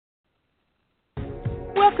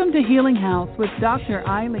Welcome to Healing House with Dr.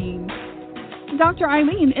 Ayleen. Dr.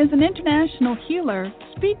 Ayleen is an international healer,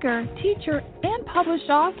 speaker, teacher, and published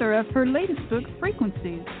author of her latest book,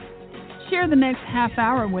 Frequencies. Share the next half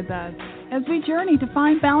hour with us as we journey to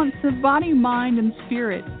find balance of body, mind, and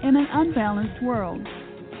spirit in an unbalanced world.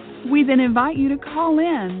 We then invite you to call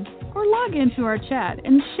in or log into our chat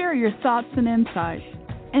and share your thoughts and insights.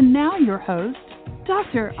 And now your host,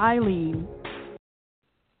 Dr. Ayleen.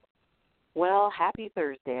 Well, happy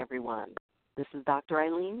Thursday, everyone. This is Dr.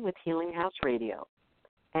 Ayleen with Healing House Radio.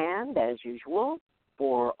 And as usual,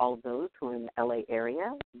 for all of those who are in the LA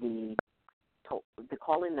area, the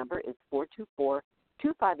call-in number is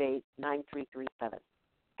 424-258-9337.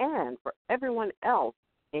 And for everyone else,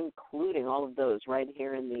 including all of those right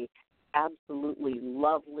here in the absolutely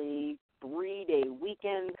lovely 3-day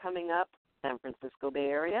weekend coming up, San Francisco Bay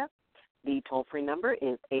Area, the toll-free number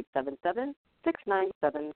is 877-697-9725.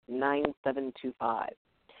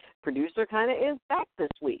 Producer kind of is back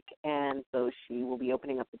this week, and so she will be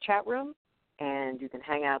opening up the chat room, and you can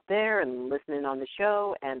hang out there and listen in on the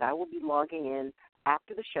show, and I will be logging in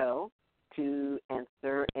after the show to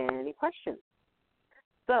answer any questions.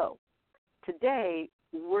 So today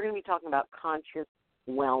we're going to be talking about conscious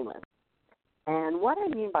wellness. And what I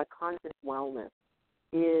mean by conscious wellness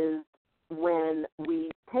is when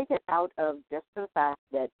we take it out of just the fact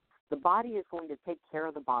that the body is going to take care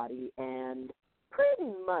of the body, and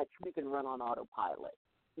pretty much we can run on autopilot.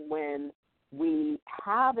 When we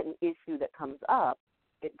have an issue that comes up,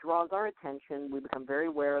 it draws our attention. We become very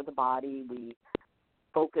aware of the body. We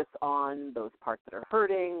focus on those parts that are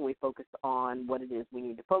hurting. We focus on what it is we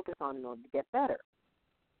need to focus on in order to get better.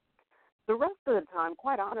 The rest of the time,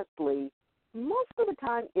 quite honestly, most of the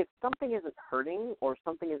time, if something isn't hurting or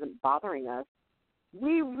something isn't bothering us,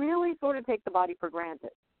 we really sort of take the body for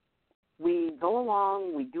granted. We go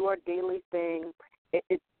along, we do our daily thing.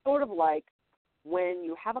 It's sort of like when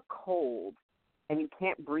you have a cold and you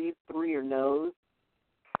can't breathe through your nose,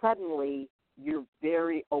 suddenly you're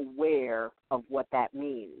very aware of what that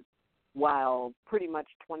means, while pretty much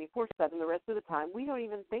 24/7 the rest of the time, we don't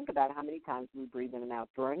even think about how many times we breathe in and out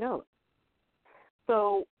through our nose.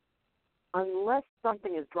 So unless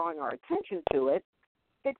something is drawing our attention to it,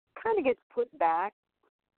 it kind of gets put back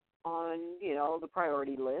on, the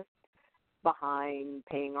priority list behind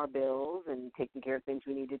paying our bills and taking care of things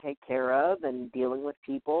we need to take care of and dealing with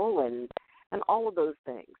people and all of those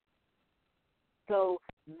things. So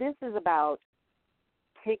this is about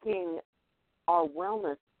taking our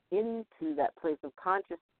wellness into that place of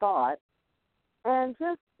conscious thought, and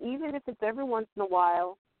just, even if it's every once in a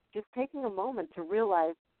while, just taking a moment to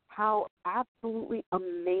realize how absolutely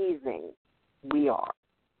amazing we are.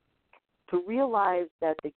 To realize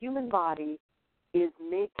that the human body is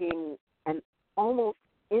making an almost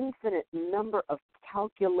infinite number of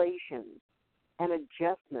calculations and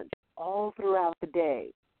adjustments all throughout the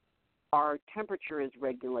day. Our temperature is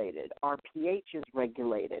regulated, our pH is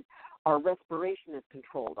regulated, our respiration is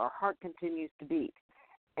controlled, our heart continues to beat.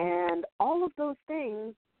 And all of those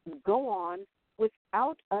things go on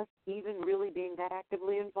without us even really being that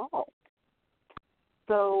actively involved.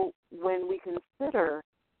 So when we consider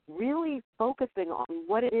really focusing on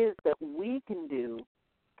what it is that we can do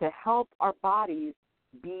to help our bodies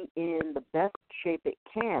be in the best shape it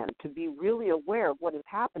can, to be really aware of what is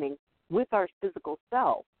happening with our physical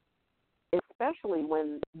self, especially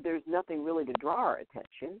when there's nothing really to draw our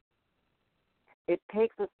attention, it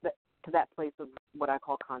takes us to that place of what I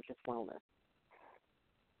call conscious wellness.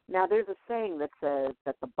 Now, there's a saying that says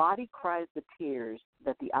that the body cries the tears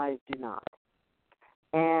that the eyes do not.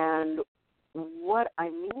 And what I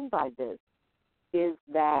mean by this is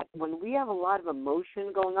that when we have a lot of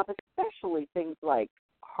emotion going up, especially things like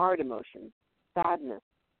hard emotions, sadness,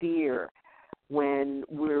 fear, when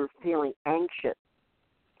we're feeling anxious,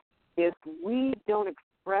 if we don't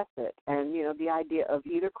express it, and, the idea of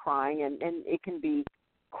either crying, and it can be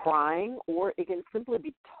crying or it can simply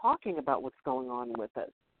be talking about what's going on with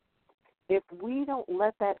us. If we don't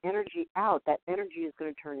let that energy out, that energy is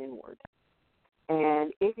going to turn inward.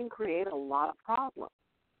 And it can create a lot of problems.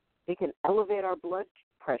 It can elevate our blood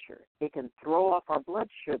pressure. It can throw off our blood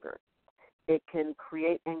sugar. It can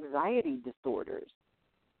create anxiety disorders.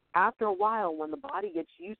 After a while, when the body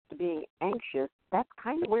gets used to being anxious, that's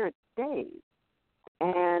kind of where it stays.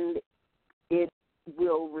 And it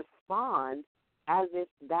will respond as if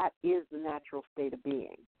that is the natural state of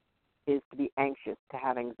being, is to be anxious, to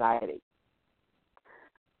have anxiety.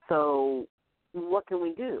 So what can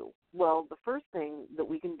we do? Well, the first thing that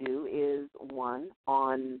we can do is,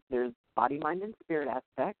 there's body, mind, and spirit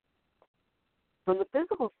aspect. From the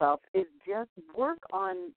physical self is just work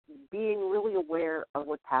on being really aware of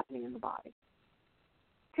what's happening in the body.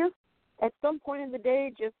 Just at some point in the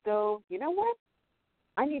day, just go, you know what?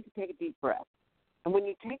 I need to take a deep breath. And when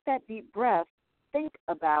you take that deep breath, think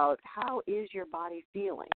about how is your body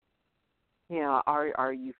feeling. You know,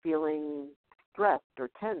 are you feeling stressed or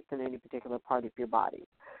tense in any particular part of your body?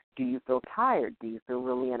 Do you feel tired? Do you feel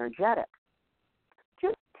really energetic?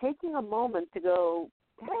 Just taking a moment to go,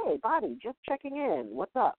 hey, body, just checking in.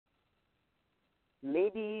 What's up?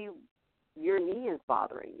 Maybe your knee is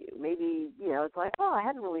bothering you. Maybe, you know, it's like, oh, I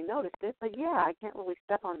hadn't really noticed it, but yeah, I can't really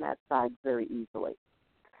step on that side very easily.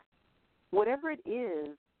 Whatever it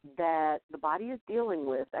is that the body is dealing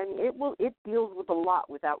with, and it deals with a lot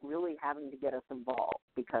without really having to get us involved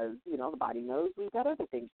because, you know, the body knows we've got other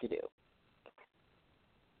things to do.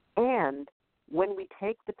 And when we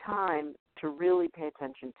take the time to really pay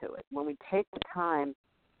attention to it, when we take the time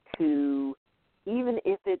to, even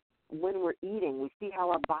if it's when we're eating, we see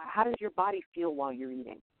how does your body feel while you're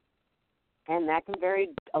eating? And that can vary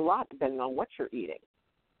a lot depending on what you're eating.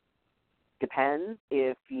 Depends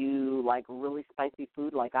if you like really spicy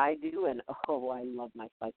food like I do, and oh, I love my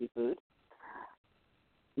spicy food.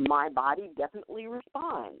 My body definitely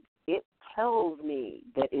responds. It tells me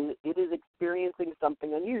that it is experiencing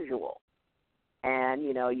something unusual. And,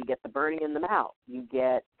 you know, you get the burning in the mouth. You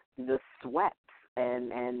get the sweat,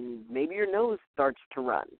 and maybe your nose starts to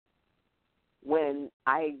run. When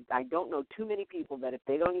I don't know too many people that if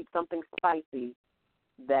they don't eat something spicy,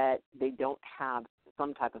 that they don't have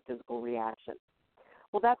some type of physical reaction.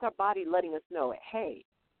 Well, that's our body letting us know, hey,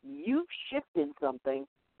 you've shifted something,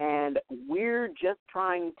 and we're just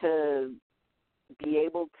trying to be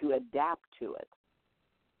able to adapt to it.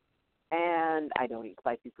 And I don't eat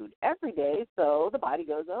spicy food every day, so the body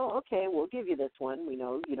goes, oh, okay, we'll give you this one. We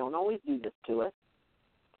know you don't always do this to us.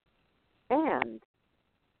 And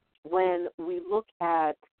when we look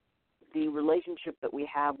at the relationship that we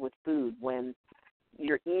have with food, when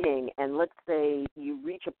you're eating and let's say you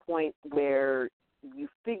reach a point where you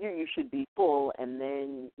figure you should be full and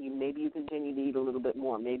then maybe you continue to eat a little bit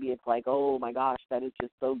more. Maybe it's like, oh, my gosh, that is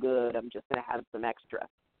just so good. I'm just going to have some extra.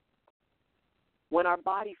 When our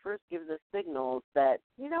body first gives us signals that,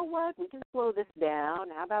 you know what, we can slow this down.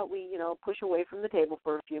 How about we, you know, push away from the table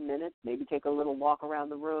for a few minutes, maybe take a little walk around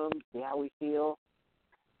the room, see how we feel.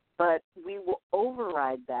 But we will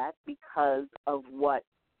override that because of what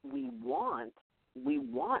we want. We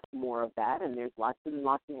want more of that, and there's lots and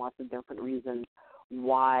lots and lots of different reasons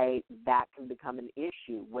why that can become an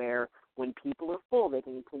issue, where when people are full, they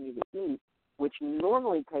can continue to eat, which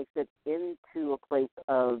normally takes it into a place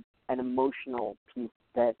of an emotional piece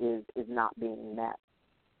that is not being met,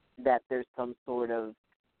 that there's some sort of,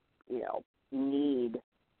 you know, need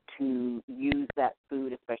to use that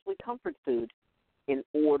food, especially comfort food, in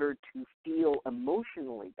order to feel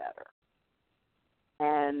emotionally better.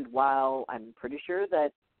 And while I'm pretty sure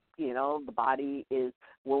that, you know, the body is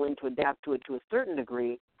willing to adapt to it to a certain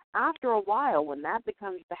degree, after a while, when that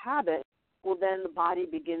becomes the habit, well, then the body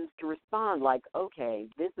begins to respond like, okay,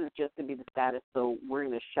 this is just going to be the status, so we're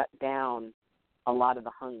going to shut down a lot of the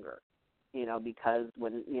hunger, you know, because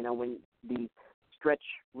when the stretch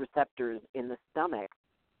receptors in the stomach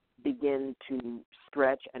begin to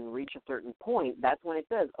stretch and reach a certain point, that's when it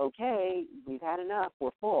says, okay, we've had enough, we're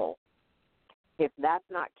full. If that's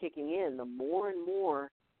not kicking in, the more and more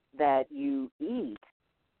that you eat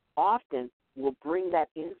often will bring that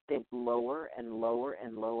instinct lower and lower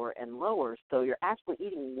and lower and lower. So you're actually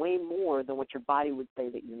eating way more than what your body would say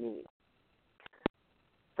that you need.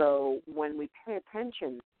 So when we pay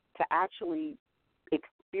attention to actually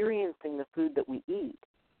experiencing the food that we eat,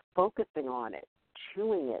 focusing on it,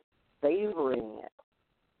 chewing it, savoring it,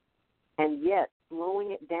 and yet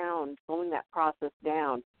slowing it down, slowing that process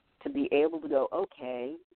down to be able to go,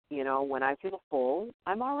 okay, you know, when I feel full,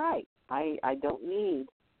 I'm all right. I don't need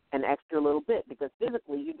an extra little bit because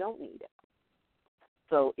physically you don't need it.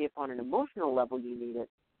 So if on an emotional level you need it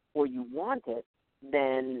or you want it,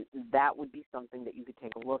 then that would be something that you could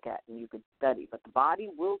take a look at and you could study. But the body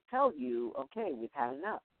will tell you, okay, we've had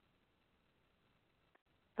enough.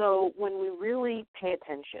 So when we really pay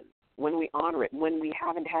attention, when we honor it, when we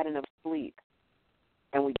haven't had enough sleep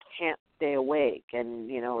and we can't stay awake and,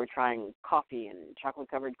 you know, we're trying coffee and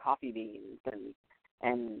chocolate-covered coffee beans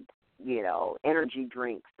and you know, energy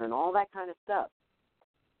drinks and all that kind of stuff,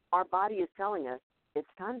 our body is telling us it's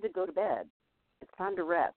time to go to bed. It's time to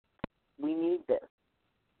rest. We need this.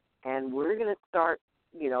 And we're going to start,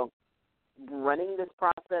 you know, running this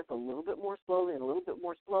process a little bit more slowly and a little bit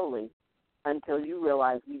more slowly until you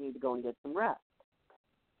realize you need to go and get some rest.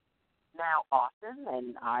 Now, often,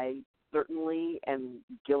 and I certainly am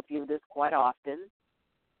guilty of this quite often.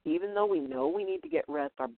 Even though we know we need to get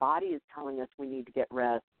rest, our body is telling us we need to get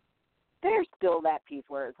rest. There's still that piece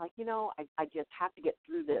where it's like, I just have to get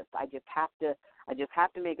through this. I just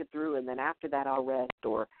have to make it through, and then after that I'll rest,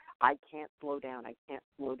 or I can't slow down. I can't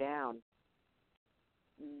slow down.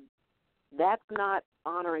 That's not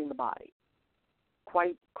honoring the body,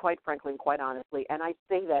 quite frankly and quite honestly. And I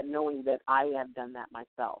say that knowing that I have done that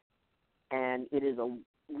myself. And it is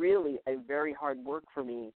really a very hard work for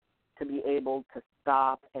me to be able to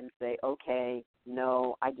stop and say, okay,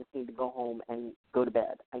 no, I just need to go home and go to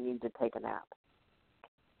bed. I need to take a nap.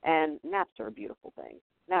 And naps are a beautiful thing.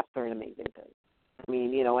 Naps are an amazing thing. I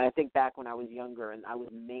mean, when I think back when I was younger and I was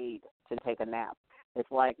made to take a nap, it's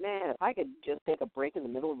like, man, if I could just take a break in the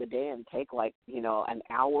middle of the day and take an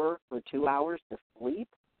hour or 2 hours to sleep,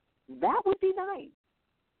 that would be nice.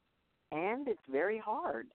 And it's very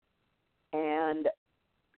hard. And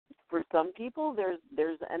for some people,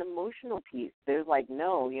 there's an emotional piece. There's like,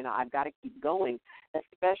 no, I've got to keep going,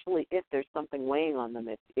 especially if there's something weighing on them,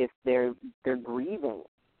 if they're grieving.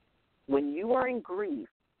 When you are in grief,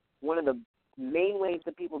 one of the main ways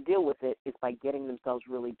that people deal with it is by getting themselves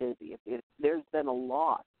really busy. If there's been a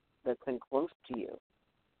loss that's been close to you,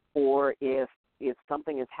 or if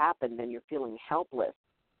something has happened and you're feeling helpless,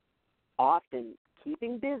 often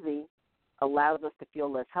keeping busy allows us to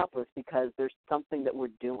feel less helpless because there's something that we're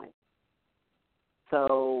doing.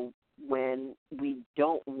 So when we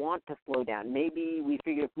don't want to slow down, maybe we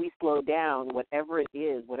figure if we slow down, whatever it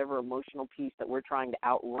is, whatever emotional piece that we're trying to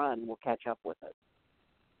outrun will catch up with us.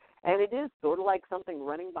 And it is sort of like something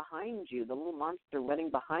running behind you, the little monster running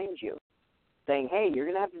behind you, saying, hey, you're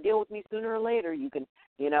going to have to deal with me sooner or later. You can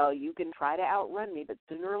try to outrun me, but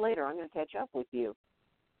sooner or later I'm going to catch up with you.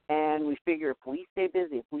 And we figure if we stay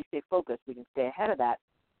busy, if we stay focused, we can stay ahead of that.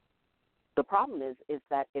 The problem is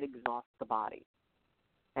that it exhausts the body.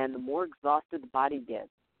 And the more exhausted the body gets,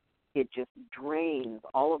 it just drains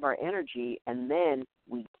all of our energy, and then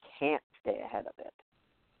we can't stay ahead of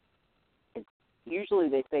it. Usually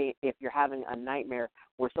they say if you're having a nightmare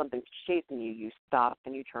where something's chasing you, you stop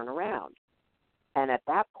and you turn around. And at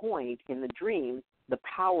that point in the dream, the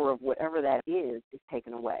power of whatever that is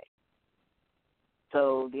taken away.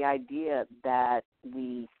 So the idea that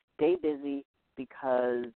we stay busy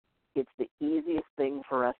because it's the easiest thing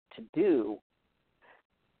for us to do,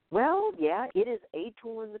 well, yeah, it is a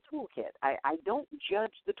tool in the toolkit. I don't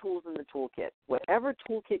judge the tools in the toolkit. Whatever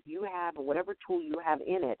toolkit you have or whatever tool you have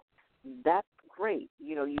in it, that's great.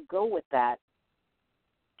 You go with that.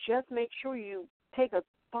 Just make sure you take a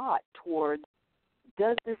thought toward,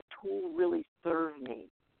 does this tool really serve me?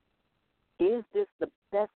 Is this the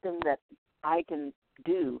best thing that I can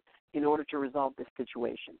do in order to resolve this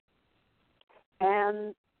situation?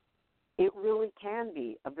 And it really can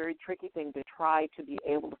be a very tricky thing to try to be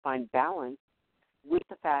able to find balance with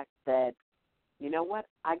the fact that, you know what,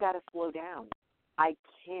 I got to slow down. I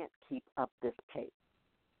can't keep up this pace.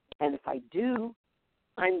 And if I do,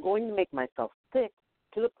 I'm going to make myself sick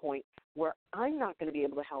to the point where I'm not going to be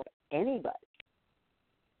able to help anybody.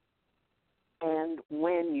 And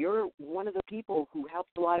when you're one of the people who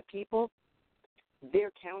helps a lot of people,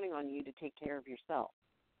 they're counting on you to take care of yourself.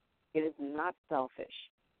 It is not selfish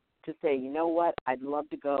to say, you know what, I'd love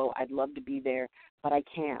to go, I'd love to be there, but I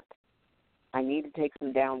can't. I need to take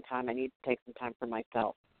some downtime. I need to take some time for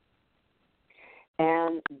myself.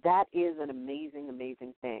 And that is an amazing,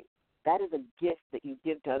 amazing thing. That is a gift that you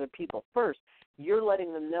give to other people. First, you're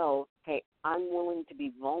letting them know, hey, I'm willing to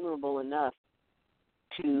be vulnerable enough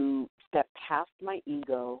to step past my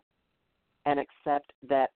ego and accept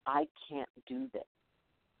that I can't do this.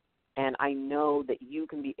 And I know that you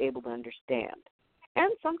can be able to understand.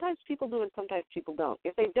 And sometimes people do and sometimes people don't.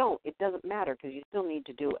 If they don't, it doesn't matter because you still need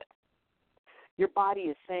to do it. Your body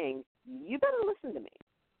is saying, you better listen to me.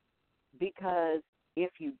 Because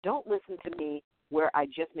if you don't listen to me where I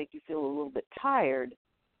just make you feel a little bit tired,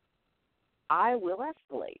 I will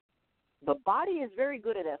escalate. The body is very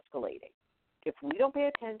good at escalating. If we don't pay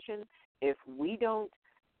attention, if we don't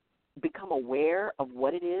become aware of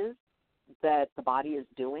what it is that the body is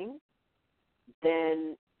doing,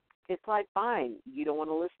 then it's like, fine, you don't want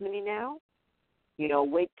to listen to me now?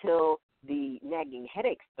 Wait till the nagging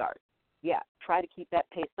headache starts. Yeah, try to keep that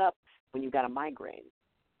pace up when you've got a migraine.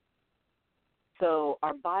 So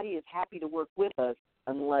our body is happy to work with us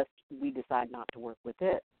unless we decide not to work with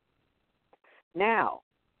it. Now,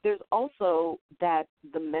 there's also the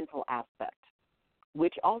mental aspect,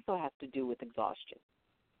 which also has to do with exhaustion.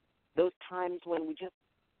 Those times when we just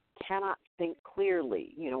cannot think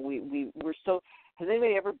clearly. We're so. Has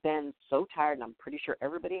anybody ever been so tired, and I'm pretty sure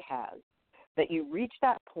everybody has, that you reach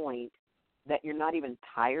that point that you're not even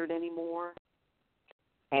tired anymore,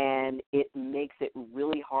 and it makes it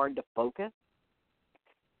really hard to focus,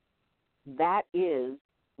 that is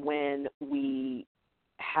when we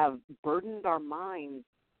have burdened our minds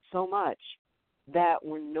so much that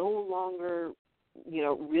we're no longer,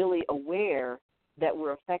 really aware that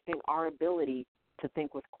we're affecting our ability to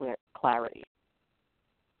think with clarity.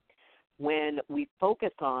 When we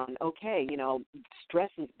focus on, okay,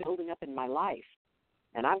 stress is building up in my life,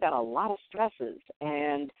 and I've got a lot of stresses,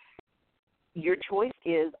 and your choice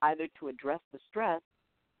is either to address the stress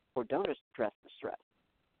or don't address the stress.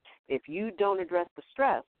 If you don't address the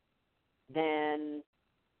stress, then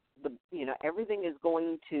everything is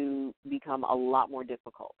going to become a lot more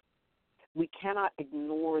difficult. We cannot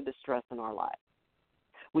ignore the stress in our lives.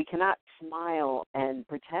 We cannot smile and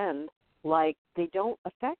pretend like they don't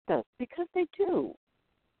affect us, because they do.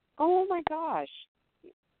 Oh my gosh,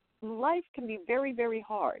 life can be very, very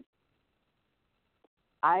hard.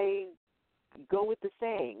 I go with the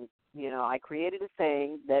saying, I created a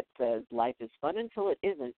saying that says life is fun until it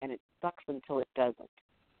isn't, and it sucks until it doesn't.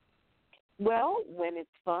 Well, when it's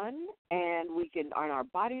fun and and our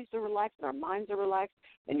bodies are relaxed and our minds are relaxed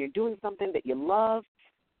and you're doing something that you love,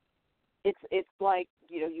 it's like,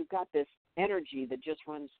 you've got this energy that just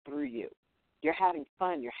runs through you. You're having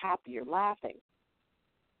fun, you're happy, you're laughing.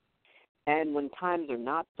 And when times are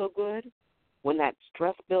not so good, when that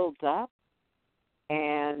stress builds up,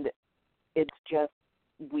 and it's just,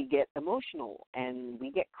 we get emotional and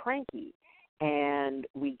we get cranky and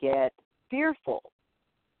we get fearful.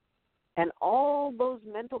 And all those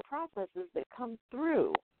mental processes that come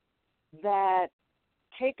through that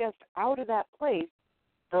take us out of that place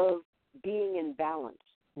of being in balance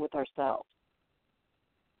with ourselves.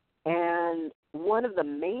 And one of the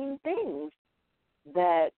main things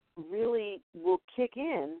that really will kick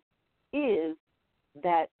in is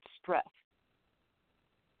that stress.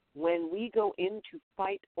 When we go into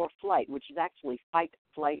fight or flight, which is actually fight,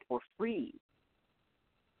 flight, or freeze,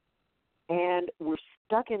 and we're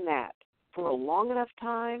stuck in that for a long enough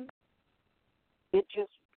time, it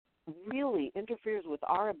just really interferes with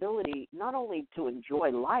our ability not only to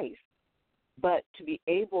enjoy life, but to be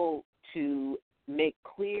able to make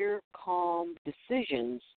clear, calm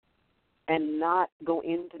decisions and not go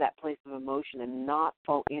into that place of emotion and not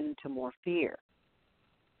fall into more fear.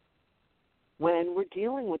 When we're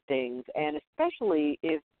dealing with things, and especially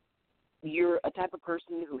if you're a type of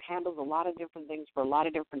person who handles a lot of different things for a lot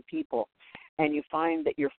of different people, and you find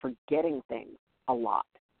that you're forgetting things a lot,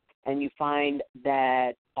 and you find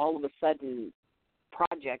that all of a sudden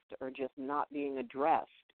projects are just not being addressed,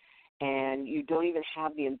 and you don't even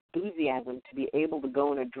have the enthusiasm to be able to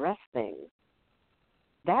go and address things,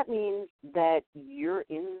 that means that you're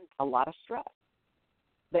in a lot of stress,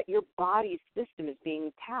 that your body's system is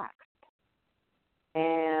being taxed.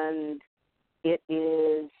 And it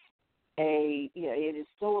is it is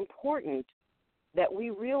so important that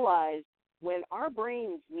we realize when our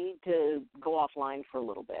brains need to go offline for a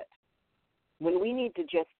little bit, when we need to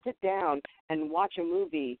just sit down and watch a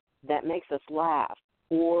movie that makes us laugh,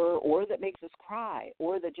 or that makes us cry,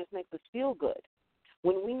 or that just makes us feel good,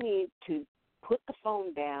 when we need to put the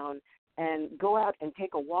phone down and go out and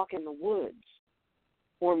take a walk in the woods,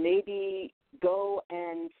 or maybe go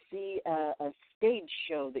and see a stage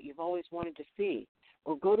show that you've always wanted to see,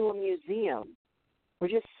 or go to a museum, or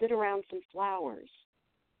just sit around some flowers,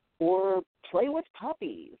 or play with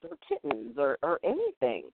puppies or kittens or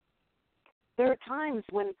anything. There are times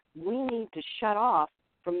when we need to shut off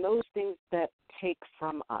from those things that take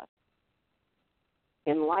from us.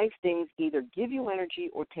 In life, things either give you energy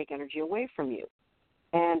or take energy away from you.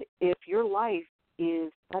 And if your life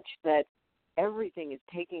is such that everything is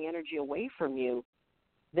taking energy away from you,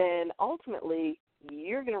 then ultimately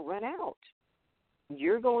you're going to run out.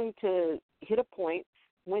 You're going to hit a point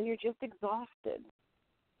when you're just exhausted.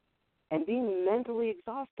 And being mentally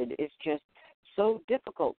exhausted is just so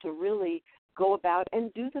difficult to really go about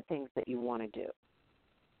and do the things that you want to do.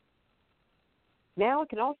 Now it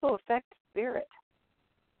can also affect spirit.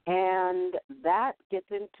 And that gets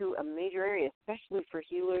into a major area, especially for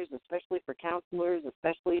healers, especially for counselors,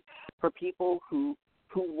 especially for people who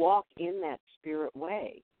walk in that spirit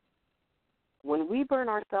way. When we burn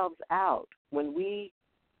ourselves out, when we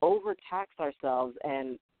overtax ourselves,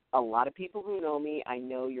 and a lot of people who know me, I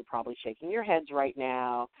know you're probably shaking your heads right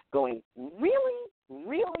now, going, really?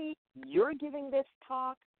 Really? You're giving this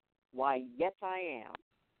talk? Why, yes, I am.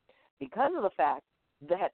 Because of the fact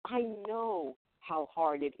that I know how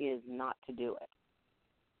hard it is not to do it.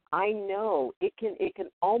 I know it can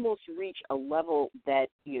almost reach a level that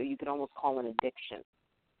you can almost call an addiction.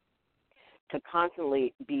 to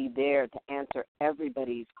constantly be there to answer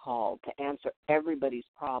everybody's call, to answer everybody's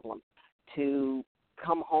problem, to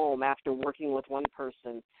come home after working with one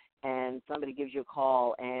person and somebody gives you a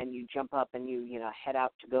call and you jump up and you head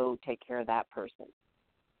out to go take care of that person.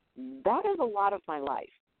 That is a lot of my life.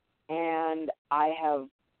 And I have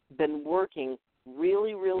been working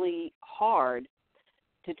really, really hard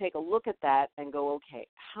to take a look at that and go, okay,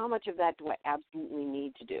 how much of that do I absolutely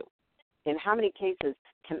need to do? In how many cases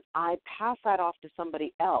can I pass that off to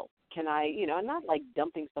somebody else? Can I, not like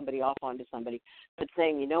dumping somebody off onto somebody, but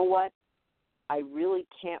saying, you know what, I really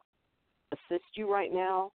can't assist you right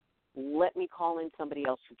now. Let me call in somebody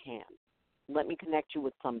else who can. Let me connect you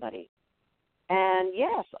with somebody. And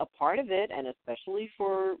yes, a part of it, and especially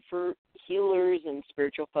for healers and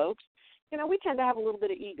spiritual folks, we tend to have a little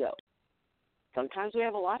bit of ego. Sometimes we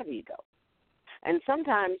have a lot of ego. And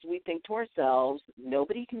sometimes we think to ourselves,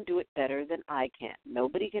 nobody can do it better than I can.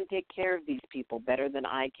 Nobody can take care of these people better than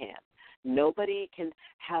I can. Nobody can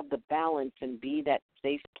have the balance and be that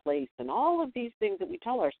safe place and all of these things that we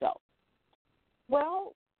tell ourselves.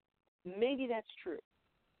 Well, maybe that's true.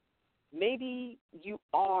 Maybe you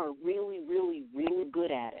are really, really, really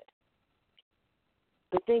good at it.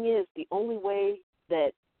 The thing is, the only way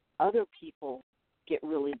that other people get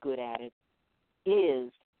really good at it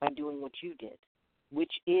is by doing what you did,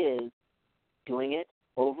 which is doing it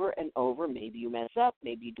over and over. Maybe you mess up,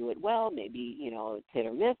 maybe you do it well, maybe, it's hit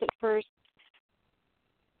or miss at first.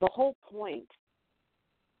 The whole point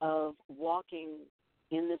of walking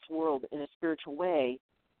in this world in a spiritual way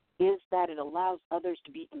is that it allows others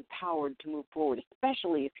to be empowered to move forward,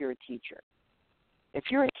 especially if you're a teacher. If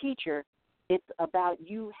you're a teacher, it's about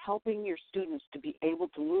you helping your students to be able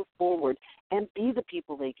to move forward and be the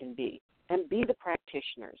people they can be and be the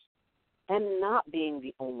practitioners and not being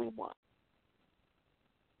the only one.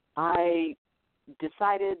 I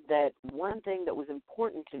decided that one thing that was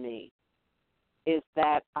important to me is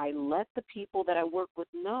that I let the people that I work with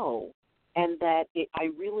know, and that I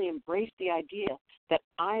really embrace the idea that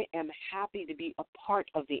I am happy to be a part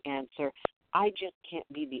of the answer. I just can't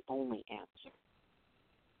be the only answer.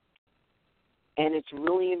 And it's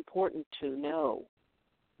really important to know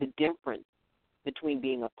the difference between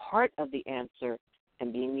being a part of the answer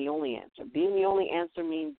and being the only answer. Being the only answer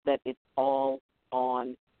means that it's all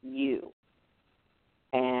on you.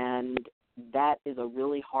 And that is a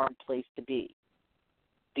really hard place to be,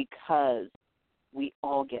 because we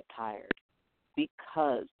all get tired,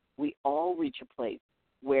 because we all reach a place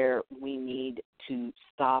where we need to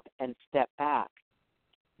stop and step back.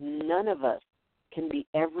 None of us can be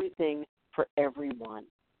everything for everyone.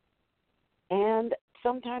 And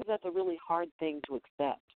sometimes that's a really hard thing to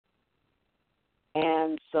accept.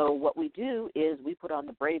 And so what we do is we put on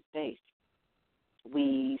the brave face.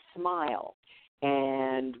 We smile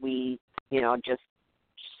and we, just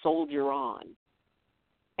soldier on.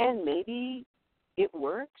 And maybe it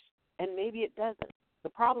works and maybe it doesn't. The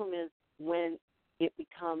problem is when it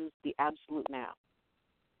becomes the absolute math.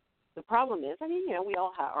 The problem is, we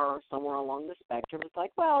all are somewhere along the spectrum. It's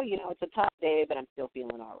like, well, it's a tough day, but I'm still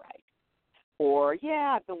feeling all right. Or,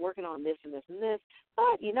 yeah, I've been working on this and this and this,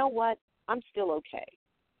 but you know what? I'm still okay.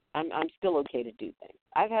 I'm still okay to do things.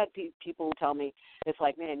 I've had people tell me, it's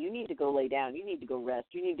like, man, you need to go lay down. You need to go rest.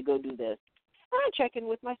 You need to go do this. And I check in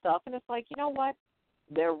with myself, and it's like, you know what?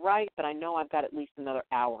 They're right, but I know I've got at least another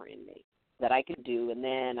hour in me that I can do, and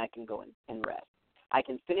then I can go and rest. I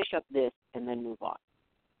can finish up this and then move on.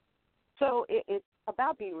 So it's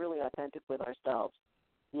about being really authentic with ourselves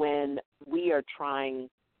when we are trying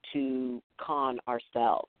to con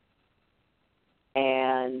ourselves.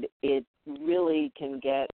 And it really can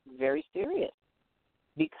get very serious,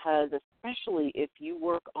 because especially if you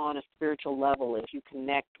work on a spiritual level, if you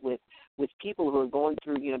connect with people who are going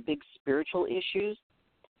through, big spiritual issues,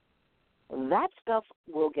 that stuff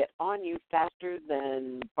will get on you faster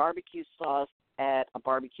than barbecue sauce at a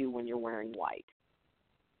barbecue when you're wearing white.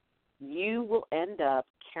 You will end up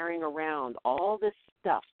carrying around all this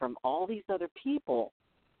stuff from all these other people,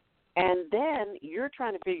 and then you're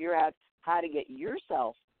trying to figure out how to get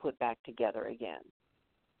yourself put back together again.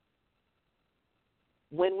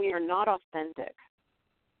 When we are not authentic,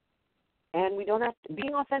 and we don't have to,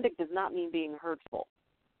 being authentic does not mean being hurtful.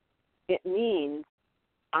 It means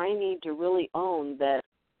I need to really own that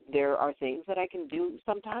there are things that I can do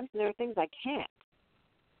sometimes, and there are things I can't.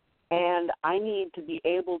 And I need to be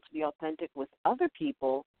able to be authentic with other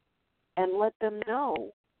people and let them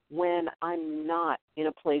know when I'm not in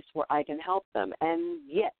a place where I can help them. And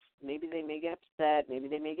yes, maybe they may get upset, maybe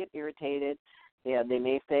they may get irritated. Yeah, they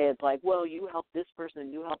may say it's like, well, you help this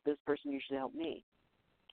person, you help this person, you should help me.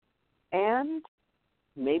 And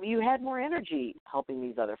Maybe you had more energy helping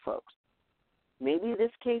these other folks. Maybe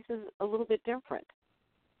this case is a little bit different.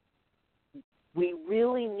 We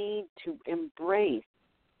really need to embrace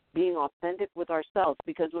being authentic with ourselves,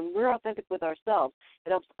 because when we're authentic with ourselves, it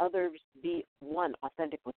helps others be, one,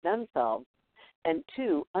 authentic with themselves, and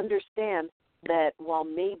two, understand that while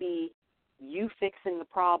maybe you fixing the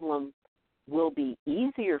problem will be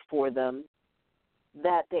easier for them,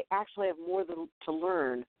 that they actually have more to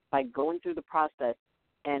learn by going through the process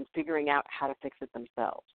and figuring out how to fix it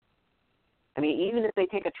themselves. I mean, even if they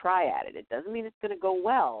take a try at it, it doesn't mean it's going to go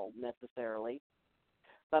well necessarily,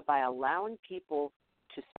 but by allowing people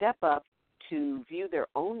to step up, to view their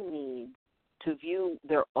own needs, to view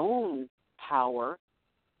their own power,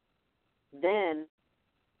 then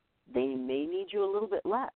they may need you a little bit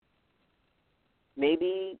less.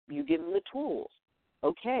 Maybe you give them the tools.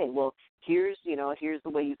 Okay, well, here's the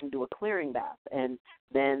way you can do a clearing bath, and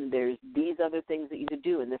then there's these other things that you could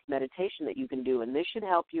do, and this meditation that you can do, and this should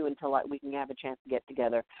help you until we can have a chance to get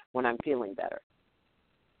together when I'm feeling better.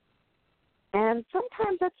 And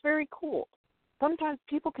sometimes that's very cool. Sometimes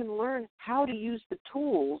people can learn how to use the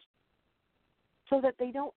tools so that they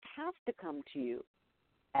don't have to come to you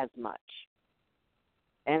as much.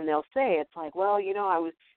 And they'll say, it's like, well, you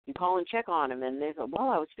call and check on them, and they go, well,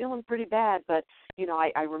 I was feeling pretty bad, but,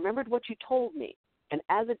 I remembered what you told me. And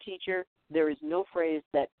as a teacher, there is no phrase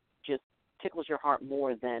that just tickles your heart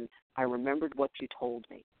more than, I remembered what you told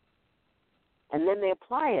me. And then they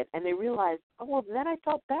apply it, and they realize, oh, well, then I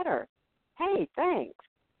felt better. Hey, thanks.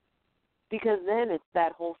 Because then it's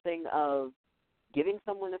that whole thing of giving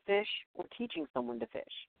someone a fish or teaching someone to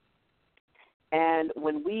fish. And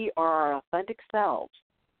when we are our authentic selves,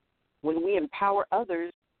 when we empower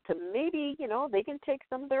others to maybe, they can take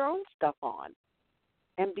some of their own stuff on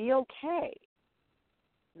and be okay,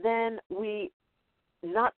 then we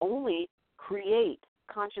not only create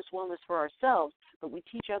conscious wellness for ourselves, but we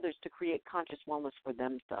teach others to create conscious wellness for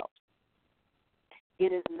themselves.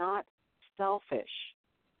 It is not selfish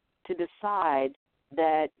to decide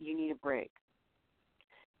that you need a break.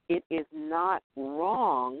 It is not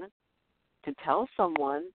wrong to tell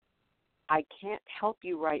someone, I can't help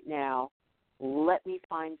you right now, let me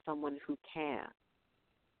find someone who can.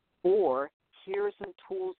 Or, here are some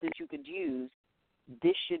tools that you could use,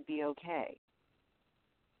 this should be okay.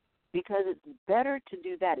 Because it's better to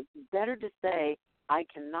do that. It's better to say, I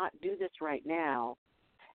cannot do this right now,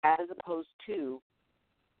 as opposed to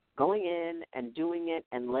going in and doing it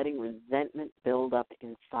and letting resentment build up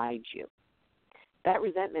inside you. That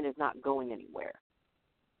resentment is not going anywhere.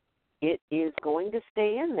 It is going to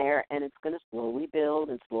stay in there, and it's going to slowly build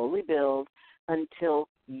and slowly build until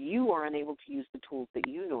you are unable to use the tools that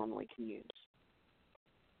you normally can use.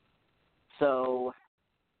 So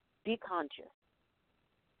be conscious.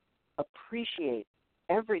 Appreciate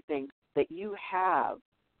everything that you have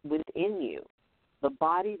within you, the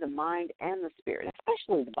body, the mind, and the spirit,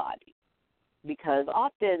 especially the body, because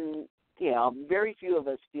often, very few of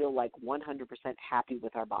us feel like 100% happy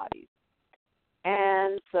with our bodies.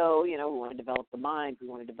 And so, we want to develop the mind, we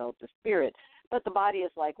want to develop the spirit, but the body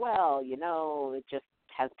is like, well, it just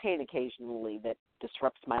has pain occasionally that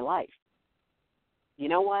disrupts my life. You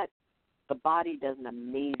know what? The body does an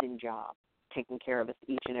amazing job taking care of us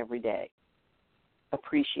each and every day.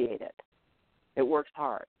 Appreciate it. It works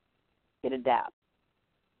hard. It adapts.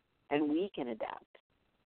 And we can adapt.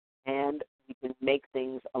 And we can make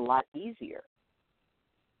things a lot easier.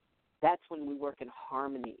 That's when we work in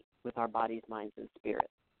harmony with our bodies, minds, and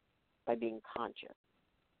spirits, by being conscious.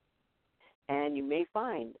 And you may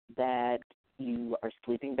find that you are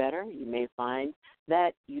sleeping better. You may find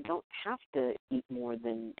that you don't have to eat more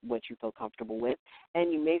than what you feel comfortable with.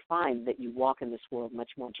 And you may find that you walk in this world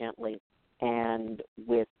much more gently and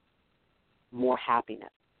with more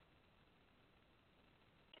happiness.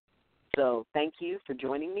 So thank you for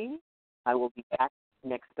joining me. I will be back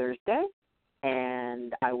next Thursday,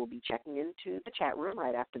 and I will be checking into the chat room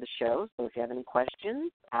right after the show. So if you have any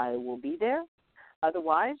questions, I will be there.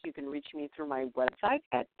 Otherwise, you can reach me through my website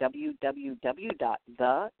at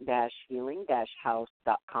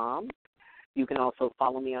www.the-healing-house.com. You can also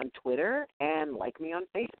follow me on Twitter and like me on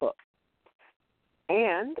Facebook.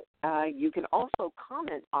 And you can also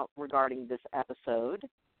comment regarding this episode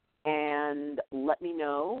and let me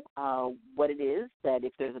know what it is, that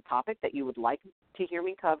if there's a topic that you would like to hear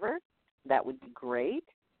me cover, that would be great.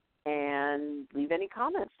 And leave any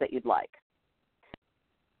comments that you'd like.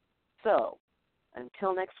 So,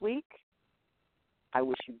 until next week, I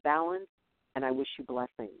wish you balance and I wish you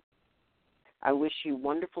blessings. I wish you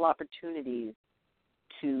wonderful opportunities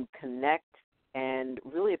to connect and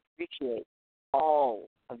really appreciate all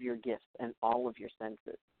of your gifts and all of your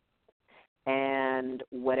senses. And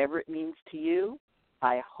whatever it means to you,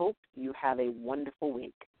 I hope you have a wonderful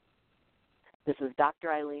week. This is Dr.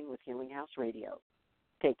 Ayleen with Healing House Radio.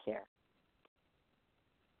 Take care.